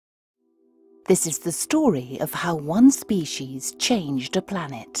This is the story of how one species changed a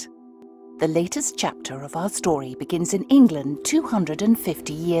planet. The latest chapter of our story begins in England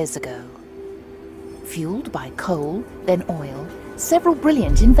 250 years ago. Fueled by coal, then oil, several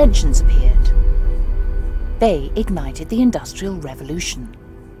brilliant inventions appeared. They ignited the Industrial Revolution,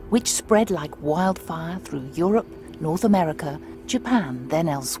 which spread like wildfire through Europe, North America, Japan, then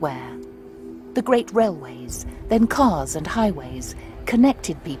elsewhere. The great railways, then cars and highways,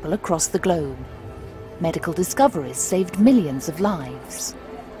 connected people across the globe. Medical discoveries saved millions of lives.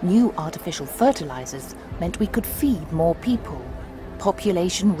 New artificial fertilizers meant we could feed more people.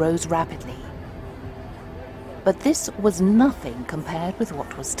 Population rose rapidly. But this was nothing compared with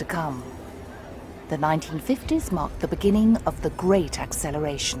what was to come. The 1950s marked the beginning of the Great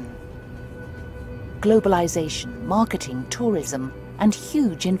Acceleration. Globalization, marketing, tourism, and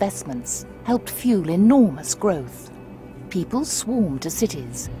huge investments helped fuel enormous growth. People swarmed to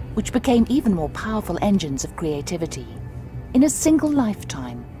cities, which became even more powerful engines of creativity. In a single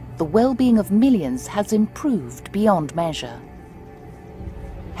lifetime, the well-being of millions has improved beyond measure.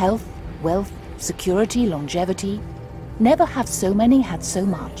 Health, wealth, security, longevity. Never have so many had so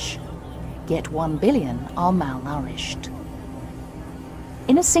much. Yet 1 billion are malnourished.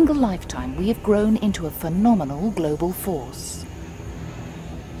 In a single lifetime, we have grown into a phenomenal global force.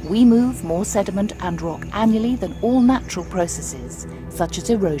 We move more sediment and rock annually than all natural processes, such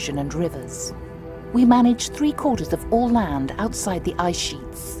as erosion and rivers. We manage 3/4 of all land outside the ice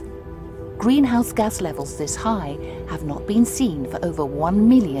sheets. Greenhouse gas levels this high have not been seen for over 1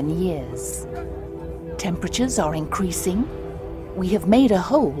 million years. Temperatures are increasing. We have made a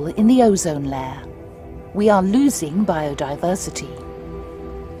hole in the ozone layer. We are losing biodiversity.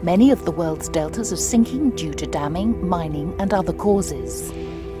 Many of the world's deltas are sinking due to damming, mining, and other causes.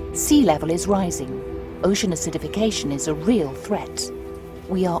 Sea level is rising. Ocean acidification is a real threat.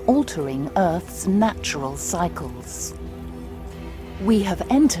 We are altering Earth's natural cycles. We have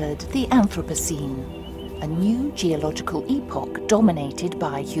entered the Anthropocene, a new geological epoch dominated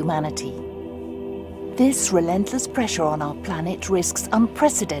by humanity. This relentless pressure on our planet risks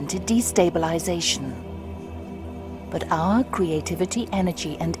unprecedented destabilization. But our creativity,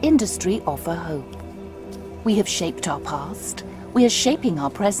 energy, and industry offer hope. We have shaped our past. We are shaping our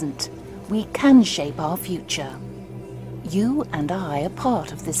present. We can shape our future. You and I are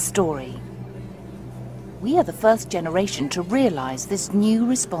part of this story. We are the first generation to realize this new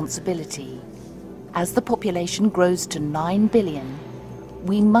responsibility. As the population grows to 9 billion,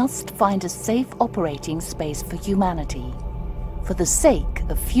 we must find a safe operating space for humanity, for the sake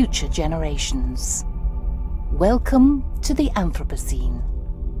of future generations. Welcome to the Anthropocene.